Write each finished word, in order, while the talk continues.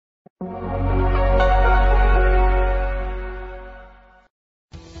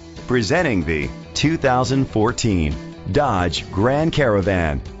Presenting the 2014 Dodge Grand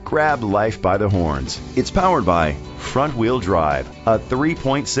Caravan. Grab life by the horns. It's powered by front-wheel drive, a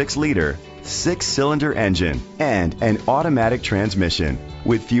 3.6-liter, 6-cylinder engine, and an automatic transmission.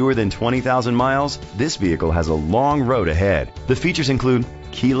 With fewer than 20,000 miles, this vehicle has a long road ahead. The features include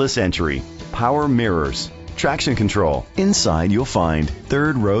keyless entry, power mirrors, traction control. Inside you'll find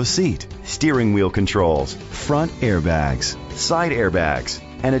third-row seat, steering wheel controls, front airbags, side airbags,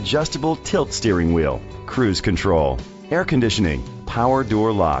 an adjustable tilt steering wheel, cruise control, air conditioning, power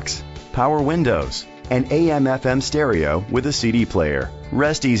door locks, power windows, an AM/FM stereo with a CD player.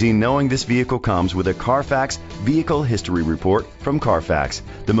 Rest easy knowing this vehicle comes with a Carfax Vehicle History Report from Carfax,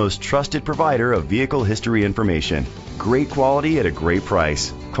 the most trusted provider of vehicle history information. Great quality at a great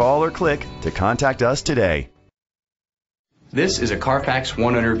price. Call or click to contact us today. This is a Carfax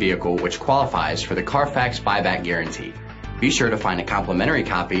one-owner vehicle which qualifies for the Carfax buyback guarantee. Be sure to find a complimentary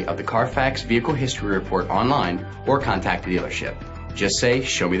copy of the Carfax Vehicle History Report online or contact the dealership. Just say,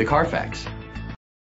 "Show me the Carfax."